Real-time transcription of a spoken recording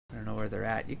don't know where they're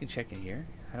at. You can check in here.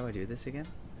 How do I do this again?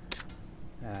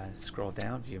 Scroll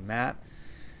down, view map.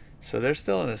 So they're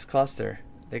still in this cluster.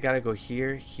 They gotta go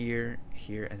here, here,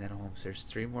 here, and then homes. There's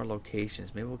 3 more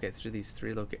locations. Maybe we'll get through these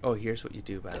 3 locations. Oh, here's what you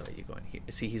do, by the way. You go in here.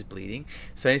 See, he's bleeding.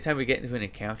 So anytime we get into an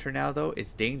encounter now, though,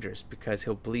 it's dangerous because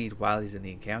he'll bleed while he's in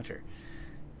the encounter.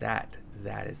 That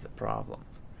is the problem.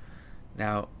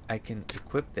 Now, I can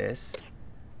equip this,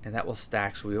 and that will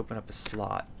stack, so we open up a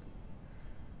slot.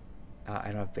 I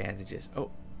don't have bandages. Oh.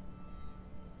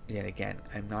 Yet again,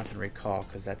 I'm not going to recall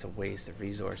because that's a waste of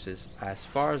resources. As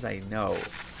far as I know,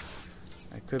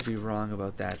 I could be wrong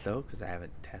about that though because I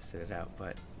haven't tested it out.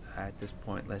 But at this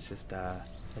point, let's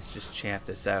just champ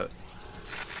this out.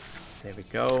 There we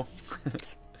go.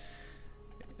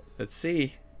 Let's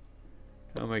see.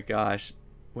 Oh my gosh!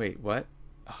 Wait, what?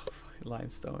 Oh,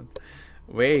 limestone.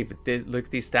 Wait, but look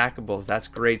at these stackables. That's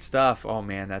great stuff. Oh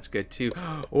man, that's good too.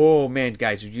 Oh man,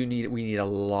 guys, we need a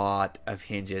lot of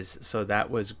hinges. So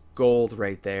that was gold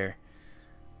right there.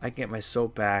 I can get my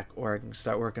soap back, or I can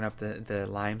start working up the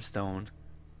limestone.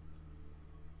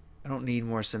 I don't need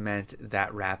more cement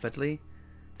that rapidly,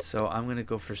 so I'm gonna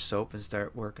go for soap and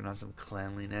start working on some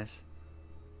cleanliness.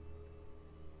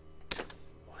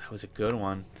 Oh, that was a good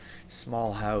one.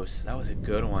 Small house. That was a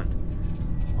good one.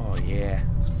 Oh yeah.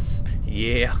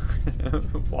 Yeah.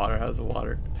 Water, how's the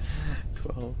water?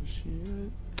 12,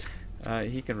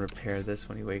 shit. He can repair this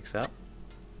when he wakes up.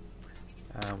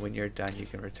 When you're done, you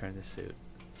can return the suit.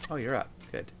 Oh, you're up.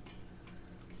 Good.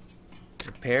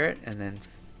 Repair it and then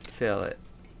fill it.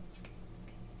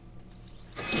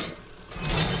 There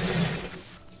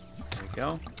we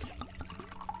go.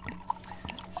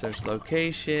 Search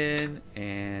location,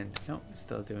 and nope,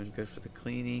 still doing good for the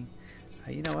cleaning.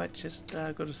 You know what? Just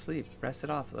go to sleep. Rest it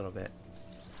off a little bit.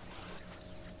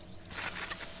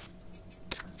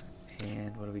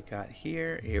 And what do we got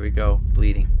here? Here we go.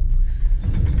 Bleeding.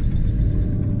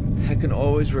 I can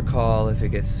always recall if it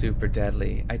gets super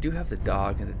deadly. I do have the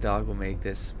dog, and the dog will make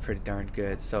this pretty darn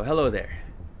good. So hello there.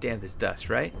 Damn this dust,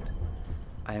 right?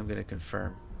 I am going to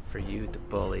confirm for you, the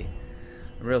bully.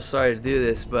 I'm real sorry to do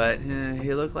this, but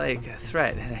you look like a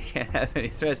threat, and I can't have any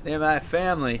threats near my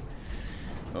family.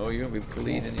 Oh, you're going to be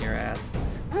bleeding your ass.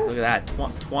 Look at that.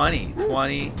 20,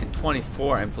 and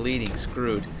 24. I'm bleeding.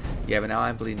 Screwed. Yeah, but now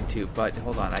I'm bleeding too. But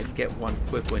hold on. I can get one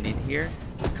quick one in here.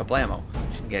 Kablamo.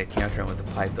 She can get a counter on with the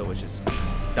pipe, though, which is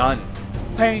done.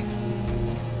 Ping!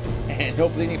 And no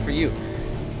bleeding for you.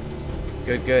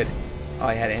 Good, good. Oh,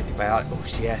 I had antibiotic. Oh,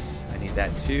 yes. I need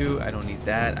that too. I don't need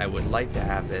that. I would like to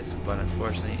have this, but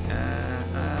unfortunately,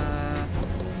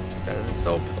 it's better than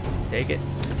soap. Take it.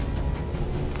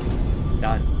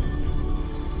 Done.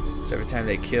 So every time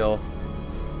they kill,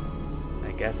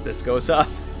 I guess this goes up.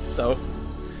 So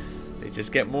they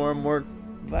just get more and more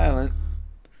violent.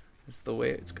 That's the way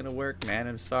it's gonna work, man.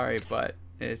 I'm sorry, but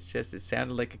it's just, it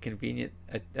sounded like a convenient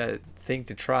thing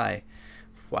to try.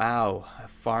 Wow, a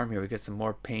farm here. We got some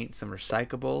more paint, some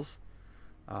recyclables.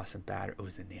 Oh, some batter. Oh,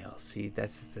 the nails. See,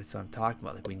 that's what I'm talking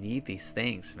about. Like, we need these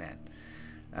things, man.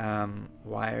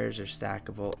 Wires are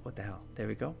stackable. What the hell? There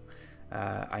we go.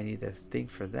 I need the thing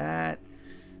for that.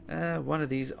 One of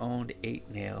these owned 8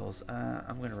 nails.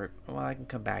 I'm gonna. Well, I can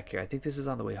come back here. I think this is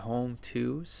on the way home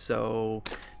too, so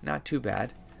not too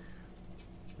bad.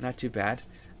 Not too bad.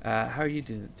 How are you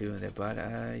doing there, bud?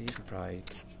 You can probably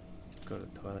go to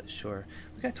the toilet. Sure.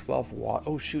 We got 12 watt.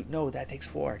 Oh shoot! No, that takes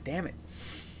 4. Damn it.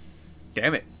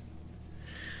 Damn it.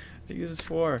 It uses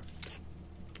 4.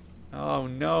 Oh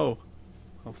no.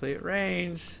 Hopefully it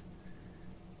rains.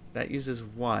 That uses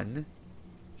 1.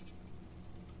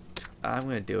 I'm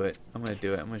gonna do it. I'm gonna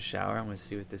do it. I'm gonna shower. I'm gonna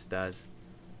see what this does.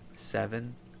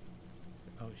 7.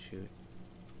 Oh shoot.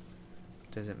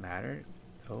 Does it matter?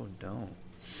 Oh no.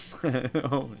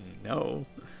 Oh no.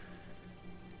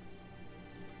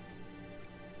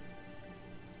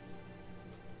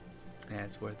 Yeah,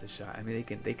 it's worth a shot. I mean,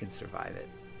 they can survive it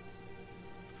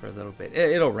for a little bit.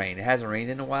 It'll rain. It hasn't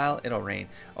rained in a while. It'll rain.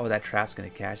 Oh, that trap's gonna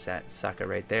catch that sucker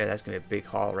right there. That's gonna be a big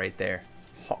haul right there.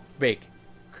 Big.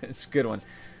 It's a good one.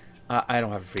 I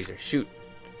don't have a freezer. Shoot.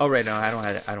 Oh right, no, I don't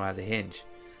have the hinge.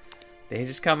 The hinge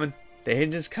is coming. The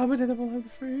hinge is coming, and then we'll have the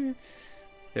freezer.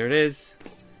 There it is.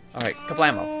 All right,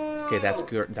 kablamo. Okay, that's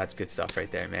good. That's good stuff right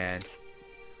there, man.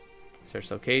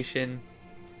 Search location.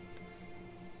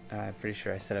 I'm pretty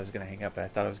sure I said I was gonna hang up, but I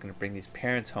thought I was gonna bring these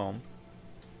parents home.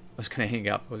 I was gonna hang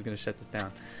up. I was gonna shut this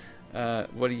down.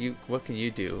 What can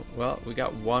you do? Well, we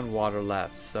got 1 water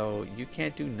left, so you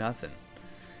can't do nothing.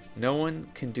 No one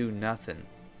can do nothing.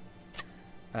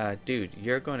 Dude,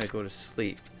 you're going to go to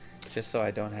sleep. Just so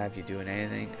I don't have you doing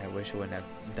anything. I wish I wouldn't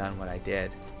have done what I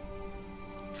did.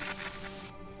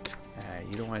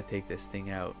 you don't want to take this thing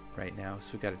out right now.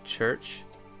 So we got a church.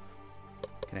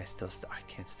 Can I still I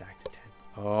can't stack to 10.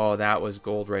 Oh, that was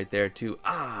gold right there too.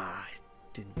 Ah, I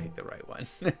didn't pick the right one.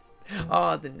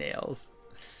 Oh, the nails.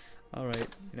 All right,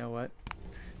 you know what?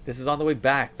 This is on the way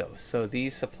back though, so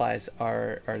these supplies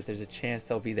are there's a chance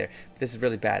they'll be there. But this is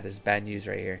really bad. This is bad news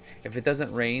right here. If it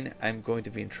doesn't rain, I'm going to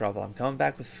be in trouble. I'm coming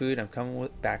back with food. I'm coming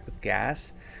back with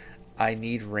gas. I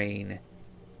need rain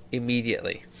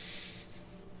immediately.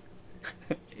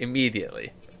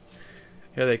 Immediately.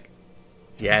 You're like,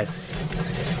 yes,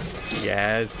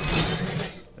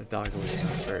 yes. The dog will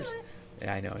come first.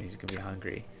 Yeah, I know he's gonna be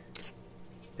hungry.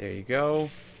 There you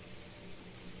go.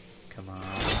 Come on.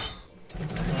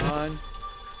 Come on.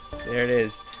 There it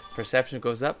is. Perception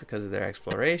goes up because of their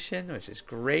exploration, which is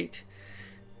great.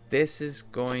 This is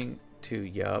going to,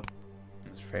 yup.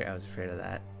 I was afraid of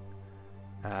that.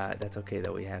 That's okay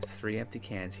though. We have 3 empty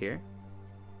cans here.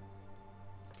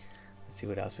 Let's see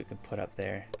what else we can put up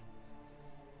there.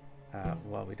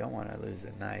 Well, we don't want to lose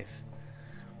the knife.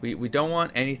 We don't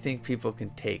want anything people can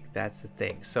take. That's the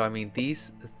thing. So I mean,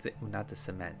 these, not the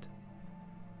cement.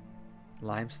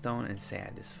 Limestone and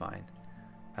sand is fine.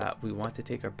 We want to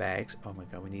take our bags. Oh my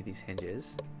god, we need these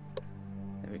hinges.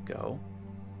 There we go.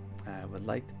 I would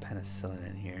like the penicillin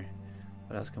in here.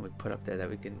 What else can we put up there that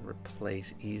we can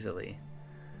replace easily?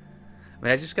 I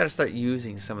mean, I just got to start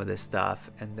using some of this stuff,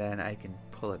 and then I can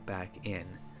pull it back in.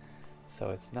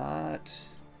 So it's not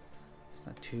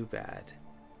too bad.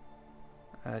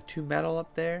 2 metal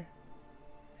up there.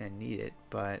 I need it,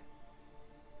 but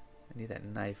I need that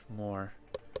knife more.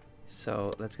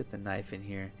 So let's get the knife in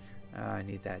here. I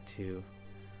need that too.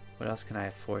 What else can I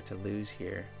afford to lose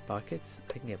here? Buckets?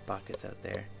 I can get buckets out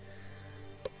there.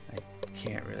 I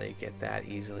can't really get that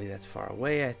easily. That's far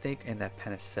away, I think. And that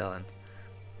penicillin.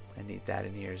 I need that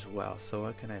in here as well. So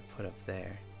what can I put up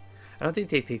there? I don't think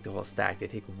they take the whole stack. They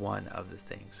take one of the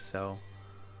things. So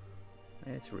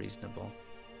it's reasonable.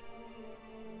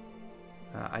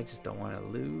 I just don't want to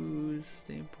lose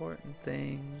the important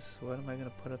things. What am I going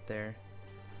to put up there?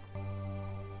 I'm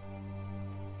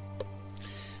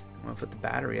going to put the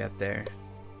battery up there.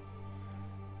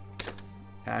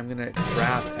 I'm going to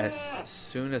craft as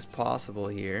soon as possible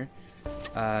here.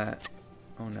 Oh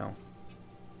no.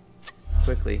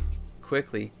 Quickly.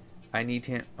 Quickly. I need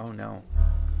him. Oh no.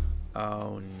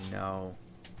 Oh no.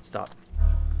 Stop.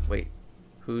 Wait.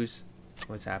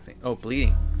 What's happening? Oh,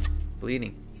 bleeding.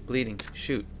 Bleeding. Bleeding.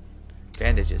 Shoot.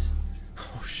 Bandages.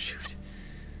 Oh shoot.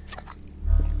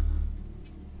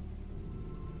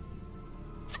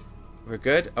 We're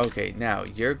good? Okay, now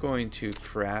you're going to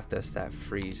craft us that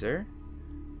freezer.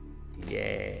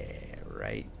 Yeah,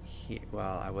 right here.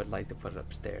 Well, I would like to put it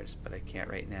upstairs, but I can't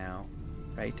right now.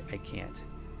 Right? I can't.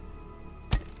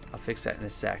 I'll fix that in a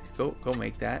sec. Go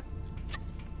make that.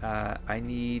 I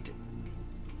need...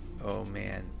 Oh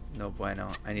man, no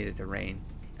bueno. I need it to rain.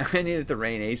 I need it to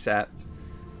rain ASAP.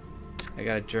 I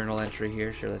got a journal entry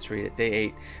here. Sure, let's read it. Day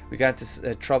 8. We got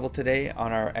into trouble today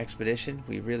on our expedition.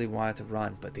 We really wanted to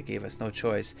run, but they gave us no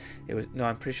choice. It was... No,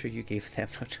 I'm pretty sure you gave them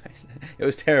no choice. It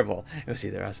was terrible. It was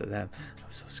either us or them. I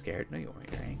was so scared. No, you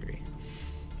weren't. You're angry.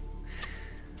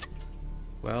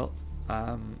 Well,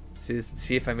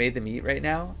 see if I made them eat right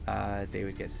now, they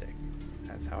would get sick.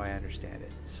 That's how I understand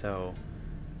it. So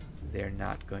they're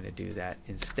not going to do that.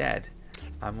 Instead,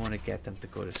 I'm going to get them to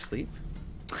go to sleep.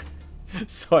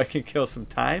 So I can kill some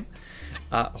time.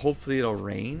 Hopefully it'll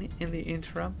rain in the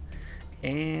interim,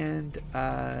 and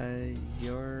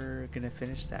you're gonna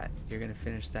finish that. You're gonna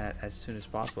finish that as soon as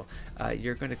possible.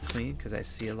 You're gonna clean, because I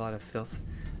see a lot of filth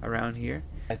around here.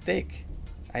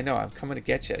 I know I'm coming to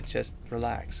get you. Just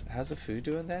relax. How's the food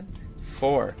doing then?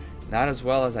 4. Not as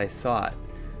well as I thought.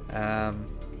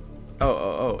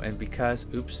 Oh, and because,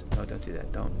 oops, no, don't do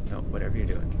that. No, whatever you're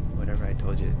doing, whatever I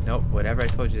told you to, no, whatever I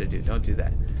told you to do, don't do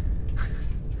that.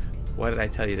 What did I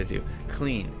tell you to do?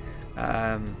 Clean.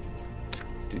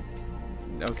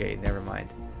 Okay, never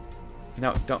mind.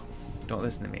 No, don't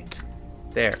listen to me.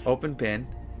 There, open bin.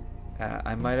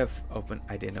 I might have opened,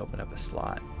 I didn't open up a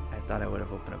slot. I thought I would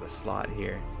have opened up a slot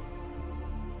here.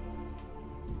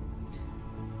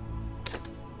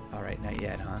 Alright, not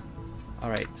yet, huh?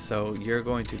 Alright, so you're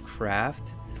going to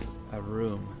craft a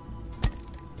room.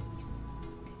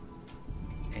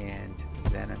 And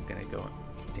then I'm gonna go,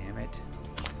 damn it.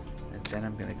 And then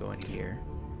I'm gonna go in here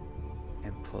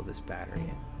and pull this battery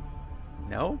in.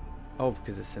 No? Oh,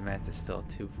 because the cement is still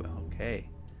too, okay.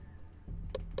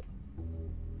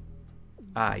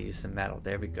 Ah, use some metal.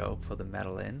 There we go. Pull the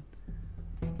metal in.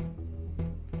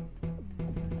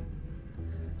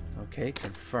 Okay,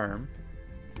 confirm.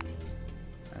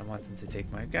 I want them to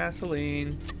take my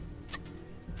gasoline.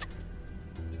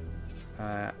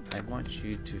 I want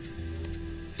you to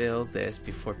fill this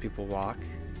before people walk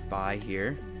by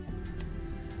here.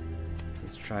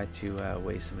 Let's try to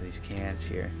waste some of these cans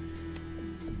here.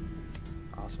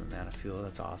 Awesome amount of fuel.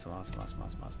 That's awesome, awesome, awesome,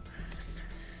 awesome, awesome.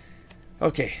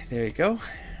 Okay, there you go.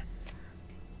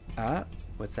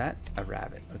 What's that? A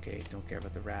rabbit. Okay, don't care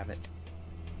about the rabbit.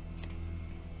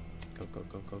 Go, go,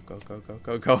 go, go, go, go, go,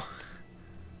 go, go.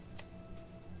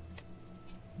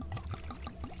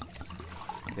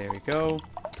 There we go.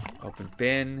 Open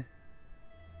bin.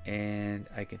 And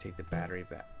I can take the battery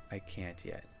back. I can't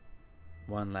yet.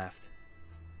 One left.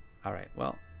 Alright,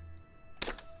 well.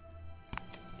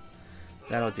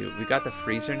 That'll do. We got the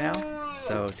freezer now.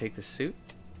 So take the suit.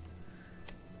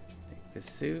 Take the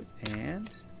suit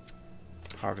and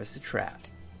harvest the trap.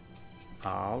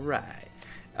 Alright.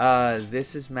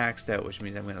 This is maxed out, which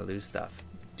means I'm going to lose stuff.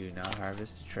 Do not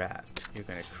harvest the trap. You're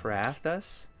going to craft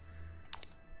us.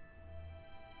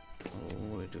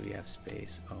 Oh, do we have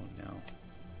space? Oh no.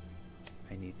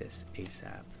 I need this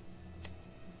ASAP.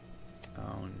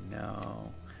 Oh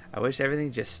no. I wish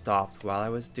everything just stopped while I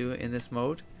was in this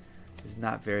mode. It's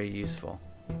not very useful.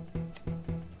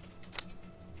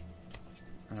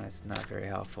 It's not very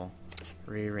helpful.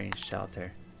 Rearrange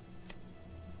shelter.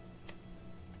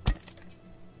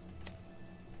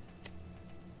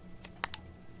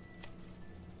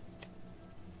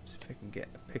 See if I can get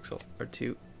a pixel or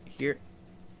two here.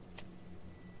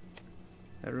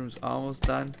 That room's almost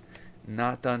done.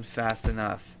 Not done fast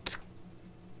enough.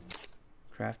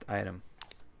 Craft item.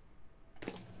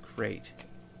 Great.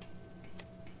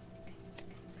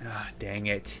 Ah, dang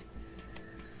it.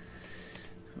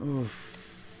 Oof.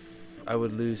 I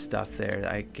would lose stuff there.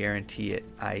 I guarantee it.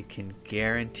 I can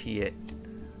guarantee it.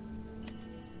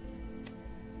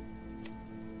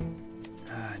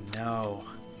 Ah, no.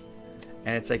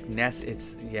 And it's like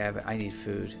yeah, but I need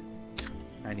food.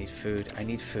 I need food. I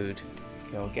need food.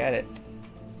 Go get it.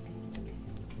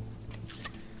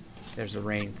 There's the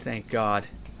rain. Thank God.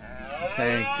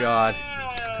 Thank God.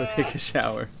 Go take a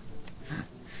shower.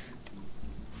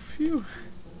 Phew.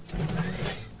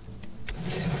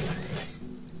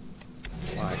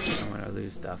 Watch. I'm gonna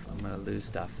lose stuff. I'm gonna lose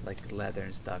stuff like leather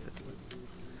and stuff.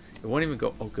 It won't even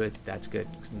go. Oh, good. That's good.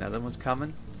 Another one's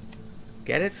coming.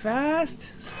 Get it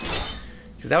fast.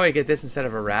 Because that way I get this instead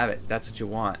of a rabbit. That's what you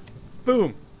want.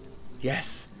 Boom.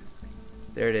 Yes.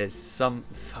 There it is.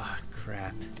 Fuck,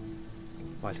 crap.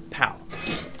 Watch. Pow.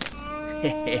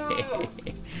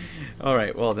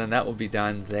 Alright, well then that will be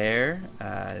done there.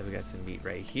 We got some meat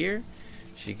right here.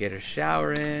 She get her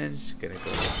shower in. She's gonna go to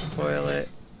the toilet.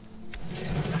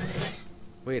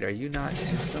 Wait, are you not? You're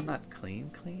still not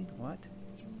clean? Clean? What?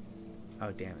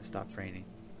 Oh damn, it stopped raining.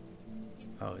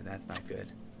 Oh, that's not good.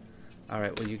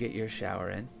 Alright, well you get your shower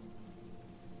in.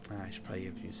 I should probably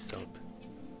have used soap.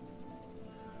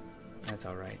 That's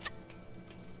alright.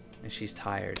 And she's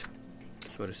tired.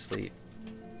 Go to sleep.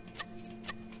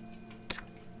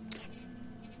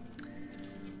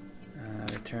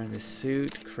 Return the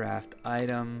suit. Craft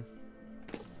item.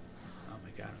 Oh my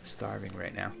god, I'm starving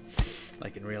right now.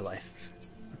 Like in real life.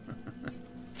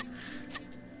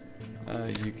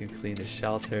 You can clean the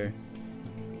shelter.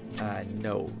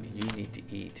 No, you need to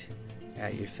eat.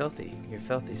 You're filthy. You're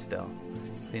filthy still.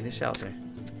 Clean the shelter.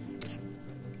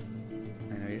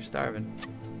 I know you're starving,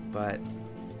 but...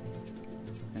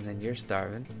 And then you're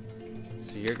starving,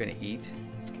 so you're gonna eat.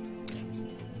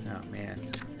 Oh man.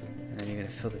 And then you're gonna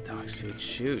fill the dog's food.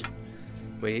 Shoot.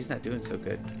 Wait, he's not doing so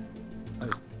good. Oh,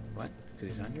 what? Because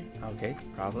he's hungry? Okay,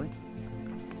 probably.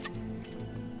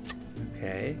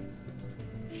 Okay.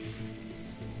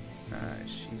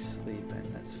 She's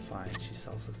sleeping. That's fine. She's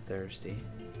also thirsty.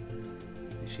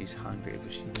 She's hungry,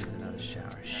 but she needs another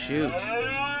shower. Shoot.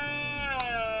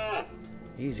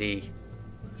 Easy.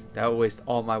 That will waste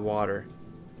all my water.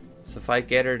 So if I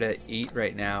get her to eat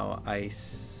right now,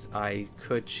 I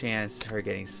could chance her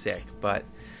getting sick, but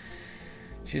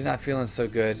she's not feeling so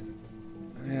good.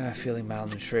 Feeling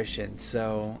malnutrition,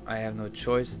 so I have no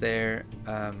choice there.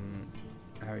 How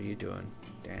are you doing?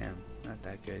 Damn, not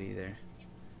that good either.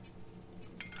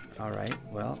 Alright,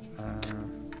 well,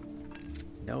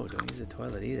 no, don't use the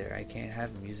toilet either. I can't have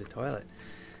him use the toilet.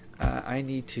 I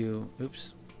need to,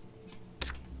 oops,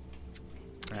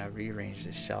 rearrange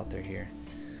the shelter here.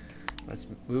 Let's,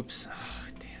 oops, oh,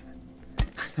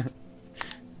 damn it.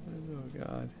 Oh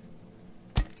god.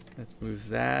 Let's move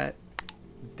that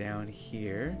down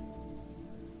here.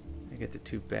 I get the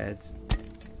 2 beds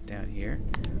down here.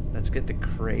 Let's get the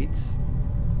crates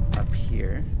up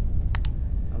here,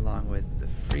 along with the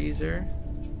freezer,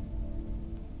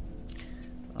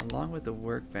 along with the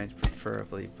workbench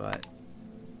preferably, but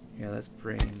Here, let's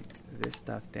bring this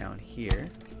stuff down here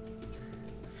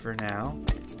for now.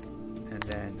 And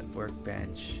then the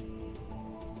workbench.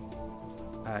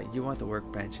 You want the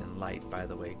workbench in light, by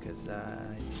the way, because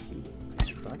you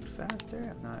construct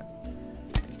faster. I'm not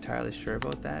entirely sure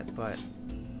about that, but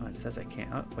it says I can't.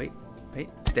 Oh, wait.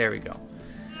 There we go.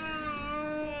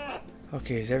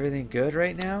 Okay, is everything good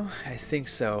right now? I think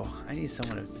so. I need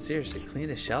someone to seriously clean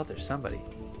the shelter. Somebody.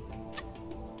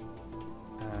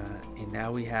 And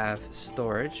now we have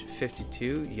storage.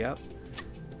 52. Yep.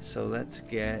 So let's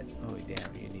get... Oh,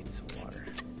 damn. You need some water.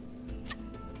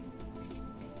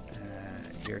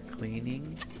 You're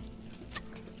cleaning.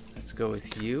 Let's go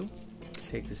with you.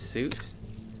 Take the suit.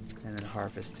 And then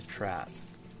harvest the trap.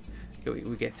 We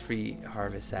get 3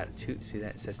 harvests out of 2. See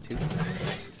that? It says 2.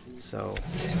 So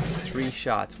 3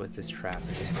 shots with this trap.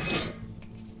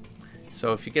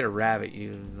 So if you get a rabbit,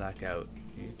 you luck out.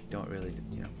 You don't really,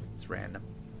 you know, it's random.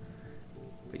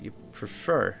 But you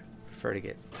prefer to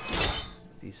get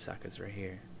these suckers right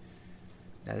here.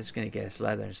 Now this is going to get us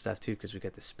leather and stuff too, because we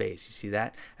got the space. You see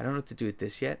that? I don't know what to do with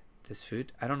this yet. This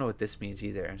food. I don't know what this means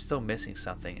either. I'm still missing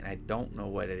something, and I don't know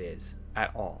what it is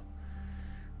at all.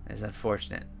 It's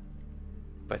unfortunate.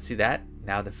 But see that?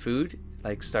 Now the food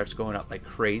like starts going up like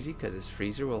crazy because this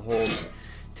freezer will hold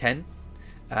 10.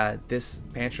 This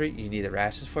pantry, you need the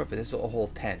rations for it, but this will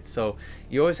hold 10. So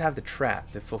you always have the trap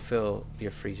to fulfill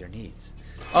your freezer needs.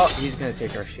 Oh, he's going to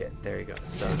take our shit. There you go.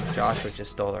 So Joshua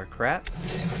just stole our crap.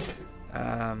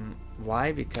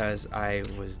 Why? Because I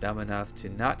was dumb enough to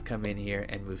not come in here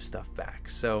and move stuff back.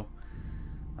 So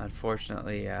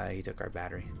unfortunately, he took our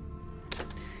battery.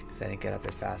 Because I didn't get up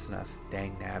there fast enough.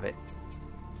 Dang nabbit.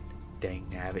 Dang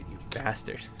nabbit, you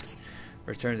bastard.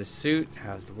 Return the suit.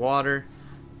 How's the water?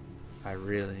 I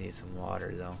really need some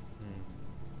water though.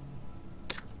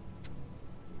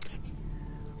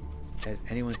 Is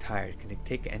anyone tired? Can you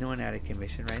take anyone out of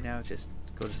commission right now? Just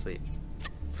go to sleep.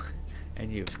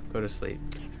 And you, go to sleep.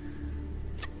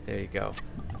 There you go.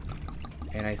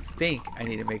 And I think I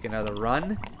need to make another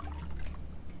run.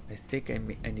 I think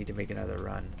I need to make another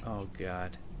run. Oh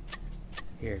god.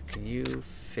 Here, can you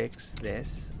fix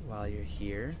this while you're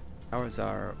here? How's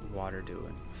our water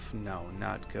doing? No,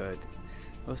 not good.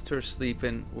 Most two are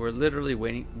sleeping. We're literally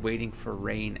waiting for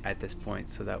rain at this point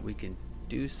so that we can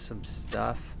do some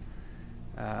stuff.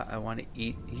 I want to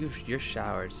eat. You're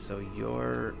showered, so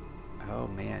you're... Oh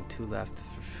man, 2 left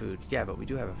for food. Yeah, but we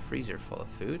do have a freezer full of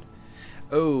food.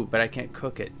 Oh, but I can't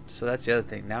cook it. So that's the other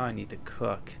thing. Now I need to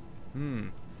cook.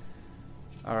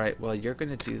 Alright, well, you're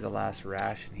going to do the last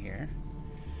ration here.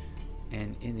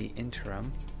 And in the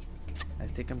interim, I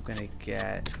think I'm going to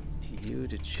get you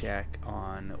to check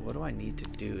on what do I need to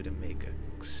do to make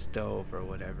a stove or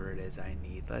whatever it is I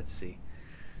need. Let's see.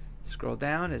 Scroll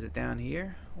down. Is it down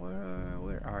here?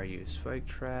 Where are you? Spike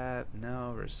trap.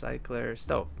 No. Recycler.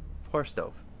 Stove. Pour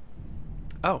stove.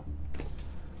 Oh.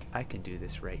 I can do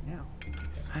this right now.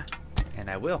 And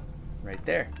I will. Right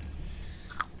there.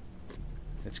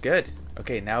 That's good.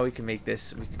 Okay, now we can make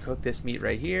this. We can cook this meat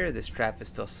right here. This trap is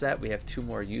still set. We have 2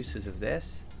 more uses of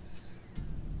this.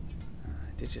 I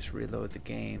did just reload the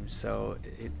game. So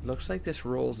it looks like this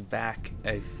rolls back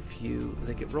a few.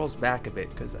 Like it rolls back a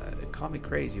bit because it called me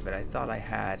crazy, but I thought I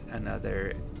had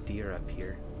another deer up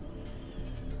here.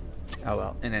 Oh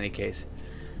well, in any case.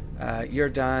 You're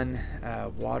done.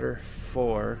 Water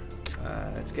 4.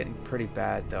 It's getting pretty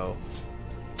bad though.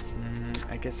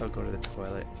 I guess I'll go to the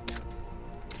toilet.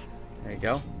 There you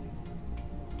go.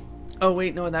 Oh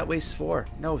wait, no, that weighs 4.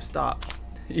 No, stop.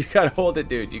 You gotta hold it,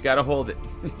 dude. You gotta hold it.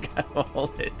 You gotta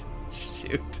hold it.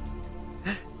 Shoot.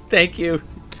 Thank you.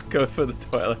 Go for the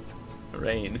toilet.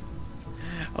 Rain.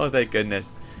 Oh, thank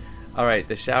goodness. Alright,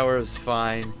 the shower is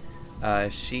fine.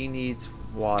 She needs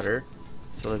water.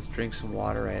 So let's drink some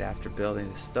water right after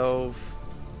building the stove.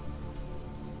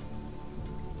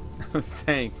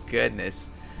 Thank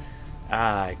goodness.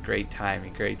 Ah, great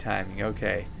timing, great timing.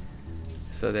 Okay.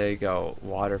 So there you go.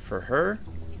 Water for her.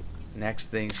 Next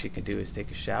thing she can do is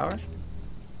take a shower.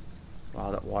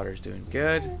 While that water's doing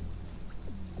good.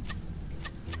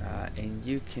 And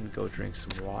you can go drink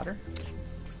some water.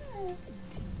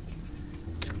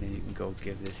 And then you can go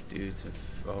give this dude some...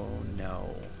 Oh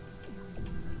no.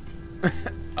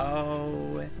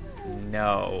 Oh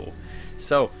no.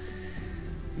 So,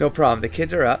 no problem. The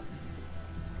kids are up.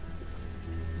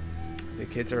 The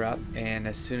kids are up, and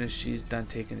as soon as she's done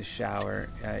taking the shower,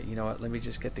 you know what? Let me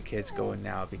just get the kids going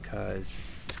now because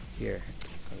here,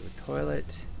 go to the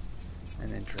toilet,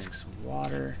 and then drink some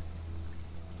water.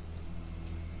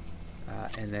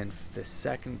 And then the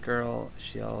second girl,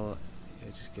 she'll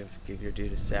just give your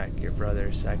dude a sec, your brother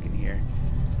a second here.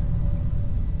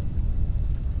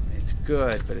 It's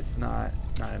good, but it's not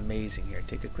amazing here.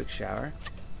 Take a quick shower.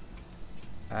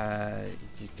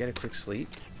 You get a quick sleep.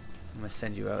 I'm gonna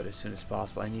send you out as soon as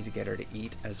possible. I need to get her to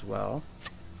eat as well.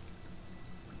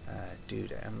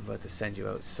 Dude, I'm about to send you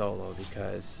out solo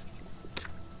because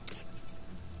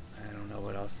I don't know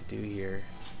what else to do here.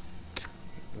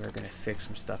 We're gonna fix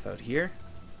some stuff out here.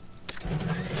 I'm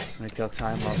gonna kill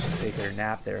time. I'll just take her a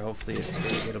nap there. Hopefully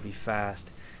it'll be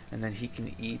fast, and then he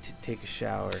can eat, take a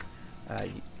shower.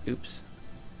 Oops.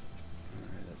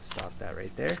 Let's stop that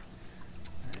right there.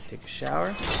 Take a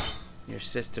shower. Your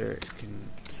sister can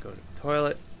go to the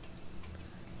toilet,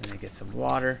 and then get some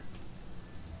water.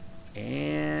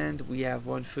 And we have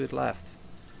one food left.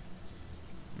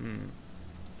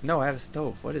 No, I have a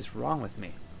stove. What is wrong with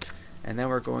me? And then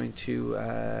we're going to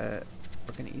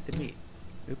eat the meat.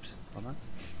 Oops, hold on.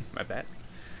 My bad.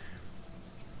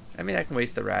 I mean, I can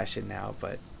waste the ration now,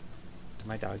 but did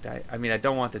my dog die? I mean, I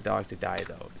don't want the dog to die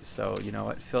though. So you know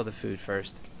what? Fill the food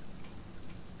first.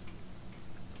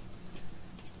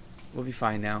 We'll be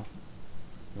fine now.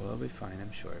 We'll be fine,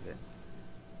 I'm sure of it.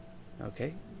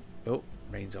 Okay. Oh,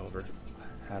 rain's over.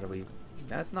 How do we...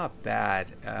 That's not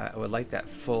bad. I would like that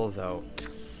full, though.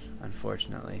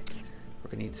 Unfortunately.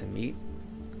 We're going to eat some meat.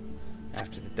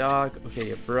 After the dog. Okay,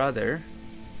 your brother.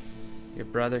 Your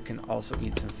brother can also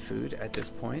eat some food at this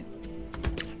point.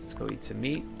 Let's go eat some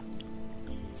meat.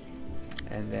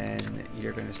 And then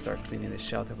you're going to start cleaning the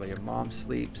shelter while your mom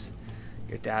sleeps.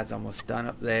 Your dad's almost done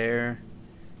up there.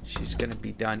 She's going to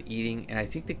be done eating. And I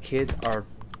think the kids are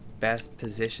best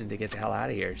positioned to get the hell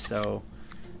out of here. So,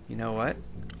 you know what?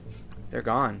 They're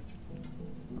gone.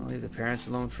 I'll leave the parents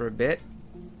alone for a bit.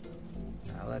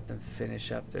 I'll let them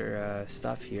finish up their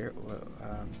stuff here.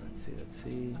 Let's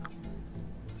see.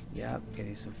 Yep,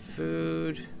 getting some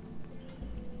food.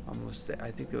 Almost,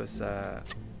 I think it was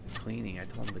cleaning. I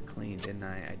told them to clean, didn't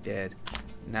I? I did.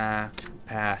 Nah,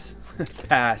 pass.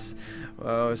 Pass.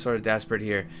 Oh, I'm sort of desperate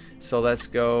here. So let's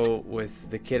go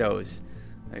with the kiddos.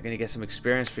 They're gonna get some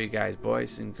experience for you guys,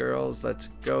 boys and girls. Let's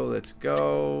go, let's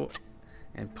go.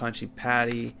 And Punchy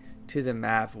Patty to the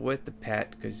map with the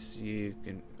pet, because you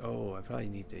can... Oh, I probably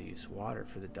need to use water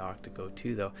for the dog to go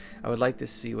to, though. I would like to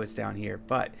see what's down here,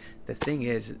 but the thing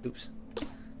is... Oops.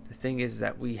 The thing is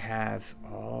that we have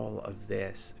all of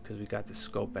this, because we got to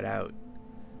scope it out.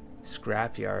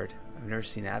 Scrapyard. I've never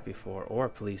seen that before. Or a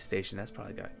police station. That's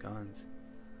probably got guns.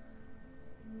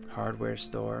 Hardware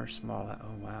store, small...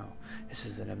 Oh wow, this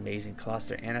is an amazing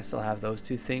cluster, and I still have those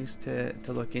two things to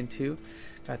look into.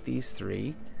 Got these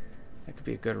three. That could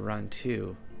be a good run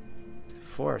too.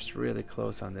 Forest really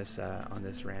close on this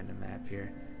random map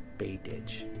here. Bay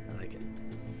Ditch, I like it.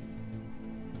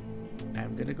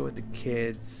 I'm gonna go with the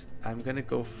kids. I'm gonna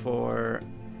go for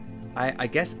I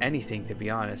guess anything, to be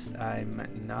honest. I'm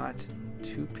not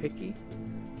too picky.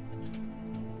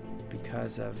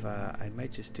 Because of I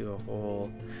might just do a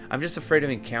whole... I'm just afraid of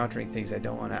encountering things I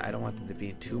don't want them to be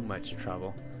in too much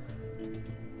trouble.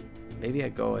 Maybe I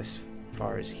go as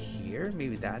far as here.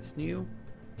 Maybe that's new.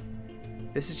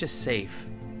 This is just safe,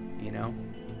 you know.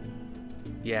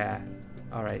 Yeah.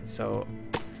 All right. So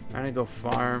I'm gonna go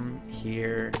farm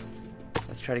here.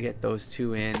 Let's try to get those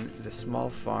two in. The small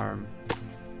farm.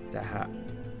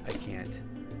 I can't.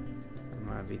 I'm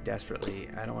gonna be desperately...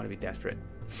 I don't want to be desperate.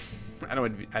 I don't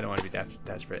want to be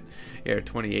desperate. Here,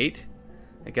 28.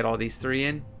 I get all these three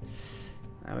in.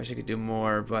 I wish I could do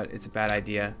more, but it's a bad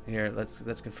idea. Here,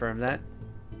 let's confirm that.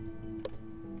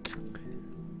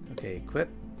 Okay, equip.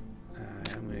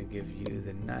 I'm gonna give you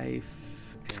the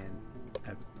knife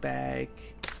and a bag.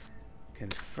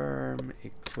 Confirm,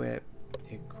 equip,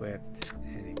 equipped,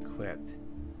 and equipped.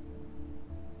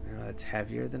 I know that's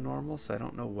heavier than normal, so I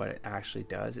don't know what it actually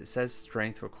does. It says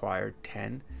strength required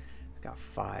 10. Got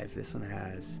 5. This one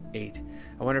has 8.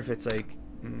 I wonder if it's like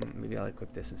maybe I'll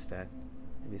equip this instead.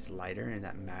 Maybe it's lighter and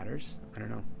that matters. I don't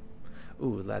know.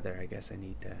 Ooh, leather. I guess I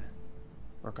need to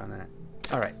work on that.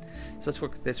 Alright, so let's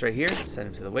work with this right here. Send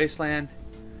him to the wasteland.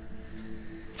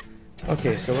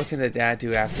 Okay, so what can the dad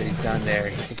do after he's done there?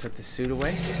 He can put the suit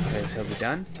away because he'll be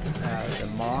done. The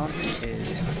mom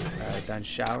is done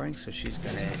showering, so she's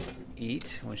gonna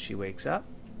eat when she wakes up.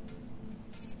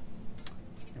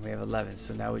 We have 11,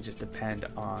 so now we just depend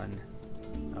on...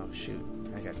 Oh shoot,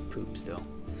 I got poop still.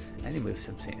 I need to move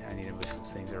some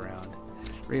things around.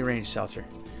 Rearrange shelter.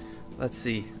 Let's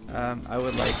see. I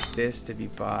would like this to be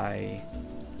by...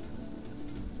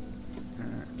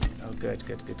 oh, good.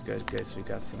 So we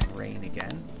got some rain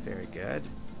again. Very good.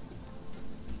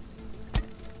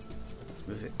 Let's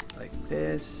move it like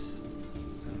this.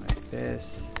 And like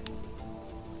this.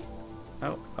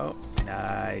 Oh,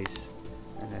 nice.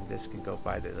 And then this can go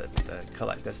by the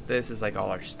collect. This is like all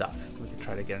our stuff. We can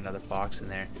try to get another box in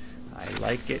there. I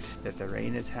like it that the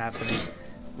rain is happening.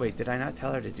 Wait, did I not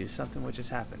tell her to do something? What just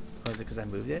happened? Was it because I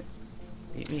moved it?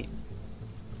 Meet.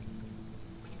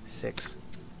 6.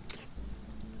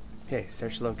 Okay,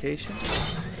 search location.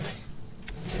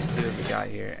 Let's see what we got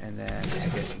here. And then I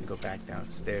guess you can go back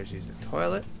downstairs, use the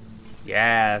toilet.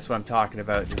 Yeah, that's what I'm talking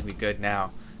about. This will be good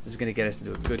now. This is going to get us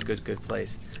into a good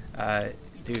place.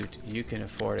 Dude, you can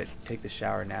afford it. Take the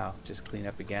shower now. Just clean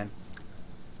up again.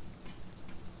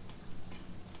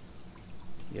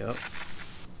 Yup.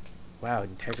 Wow,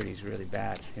 integrity is really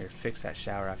bad. Here, fix that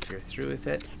shower after you're through with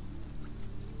it.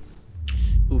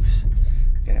 Oops.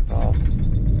 Get involved.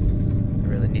 I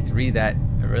really need to read that.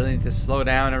 I really need to slow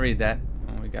down and read that.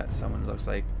 Oh, we got someone who looks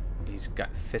like he's got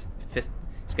he's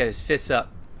got his fists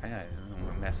up. I don't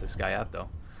want to mess this guy up though.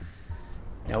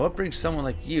 Now, what brings someone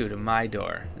like you to my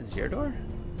door? This is your door?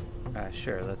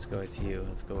 Sure, let's go with you.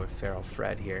 Let's go with Feral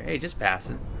Fred here. Hey, just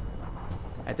passing.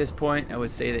 At this point, I would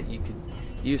say that you could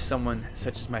use someone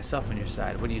such as myself on your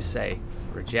side. What do you say?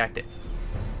 Reject it.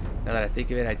 Now that I think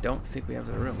of it, I don't think we have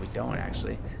the room. We don't,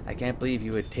 actually. I can't believe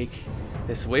you would take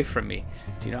this away from me.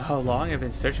 Do you know how long I've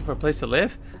been searching for a place to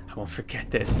live? I won't forget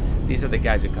this. These are the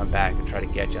guys who come back and try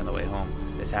to get you on the way home.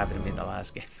 This happened to me in the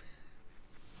last game.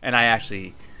 And I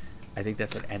think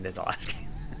that's what ended the last game.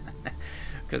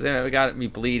 Because then it got me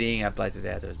bleeding. I bled to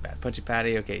death. It was bad. Punchy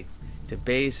Patty. Okay. To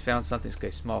base. Found something.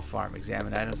 Okay. Small farm.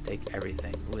 Examine items. Take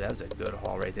everything. Ooh, that was a good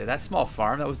haul right there. That small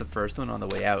farm. That was the first one on the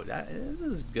way out. This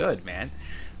is good, man.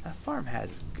 That farm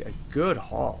has a good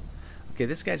haul. Okay.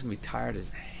 This guy's going to be tired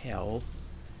as hell.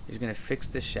 He's going to fix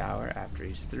the shower after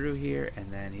he's through here. And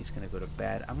then he's going to go to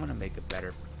bed. I'm going to make a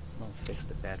better... I'll fix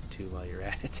the bed too while you're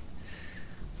at it.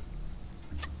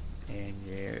 And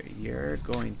you're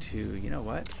going to, you know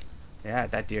what? Yeah,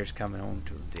 that deer's coming home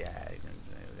to, yeah.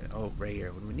 Oh, right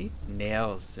here. What do we need?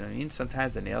 Nails. You know what I mean?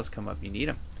 Sometimes the nails come up. You need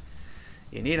them.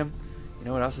 You need them. You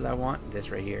know what else is I want? This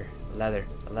right here. Leather.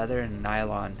 Leather and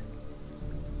nylon.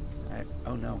 Alright.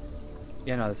 Oh, no.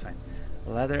 Yeah, no, that's fine.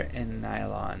 Leather and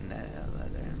nylon.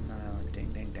 Leather and nylon.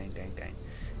 Ding, ding, ding, ding, ding.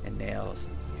 And nails.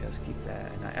 Okay, let's keep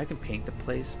that. And I can paint the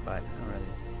place, but it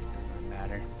doesn't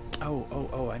matter.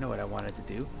 Oh, I know what I wanted to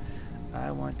do. I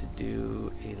want to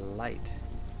do a light.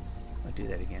 I'll do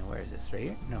that again. Where is this? Right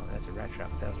here? No, that's a rat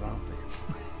trap. What the hell's wrong with it?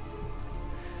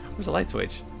 Where's the light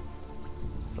switch?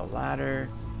 It's a ladder.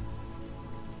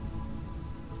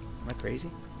 Am I crazy?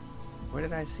 Where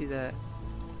did I see that?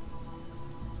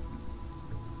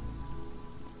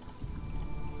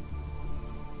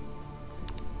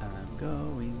 I'm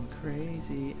going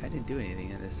crazy. I didn't do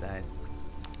anything on this side.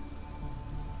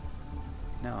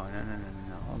 No.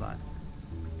 Hold on.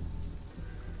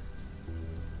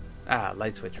 Ah,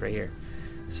 light switch right here.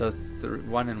 So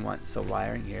 1 and 1. So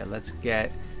wiring here. Let's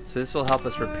get. So this will help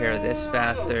us repair this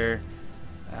faster.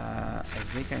 I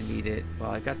think I need it.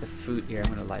 Well, I got the food here.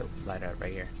 I'm gonna light out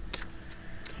right here.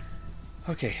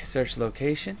 Okay, search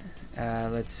location.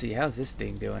 Let's see. How's this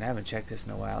thing doing? I haven't checked this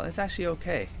in a while. It's actually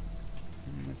okay.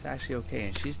 It's actually okay,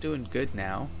 and she's doing good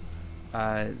now.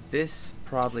 This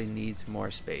probably needs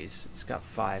more space. It's got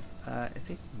 5. I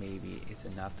think maybe it's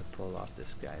enough to pull off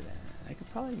this guy then. I could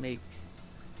probably make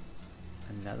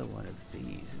another one of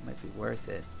these. It might be worth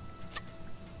it.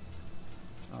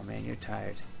 Oh man, you're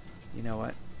tired. You know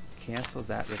what? Cancel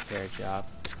that repair job.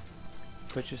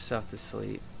 Put yourself to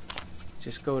sleep.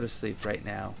 Just go to sleep right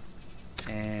now.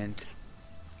 And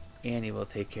Annie will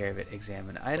take care of it.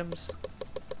 Examine items.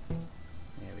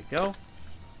 There we go.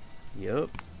 Yup.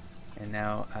 And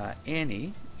now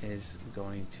Annie is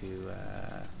going to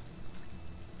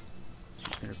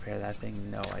she's gonna repair that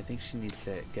thing. No, I think she needs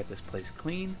to get this place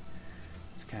clean.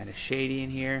 It's kind of shady in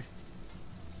here.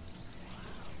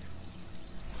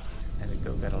 And the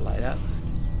go gotta light up.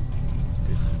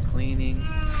 Do some cleaning.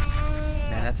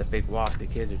 Man, that's a big walk the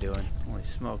kids are doing. Holy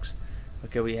smokes.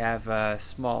 Okay, we have a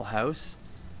small house.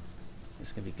 This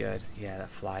is gonna be good. Yeah, that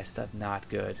fly stuff, not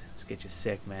good. Let's get you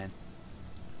sick, man.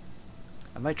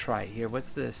 I might try it here.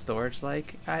 What's the storage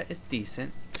like? It's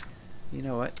decent. You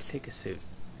know what? Take a suit.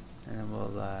 And then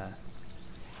we'll,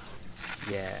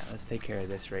 yeah, let's take care of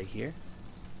this right here.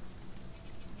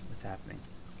 What's happening?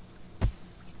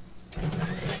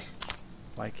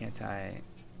 Why can't I?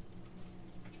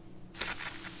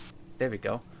 There we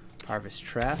go. Harvest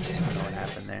trap. I don't know what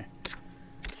happened there.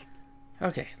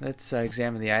 Okay, let's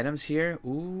examine the items here.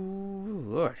 Ooh,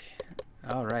 Lord.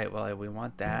 Alright, well, we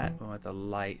want that. We want the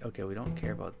light. Okay, we don't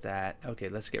care about that. Okay,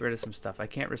 let's get rid of some stuff. I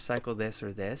can't recycle this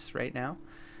or this right now.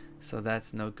 So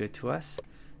that's no good to us.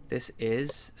 This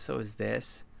is. So is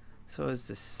this. So is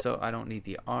this. So I don't need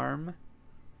the arm.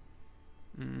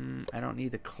 I don't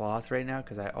need the cloth right now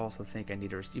because I also think I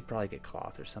need to. You probably get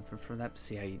cloth or something from that.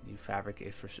 See how you fabric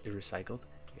if recycled.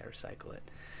 You gotta recycle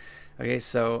it. Okay,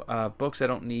 so books I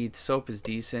don't need. Soap is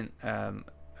decent.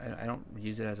 I don't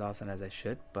use it as often as I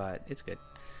should, but it's good.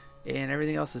 And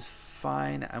everything else is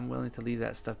fine. I'm willing to leave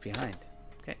that stuff behind.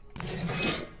 Okay.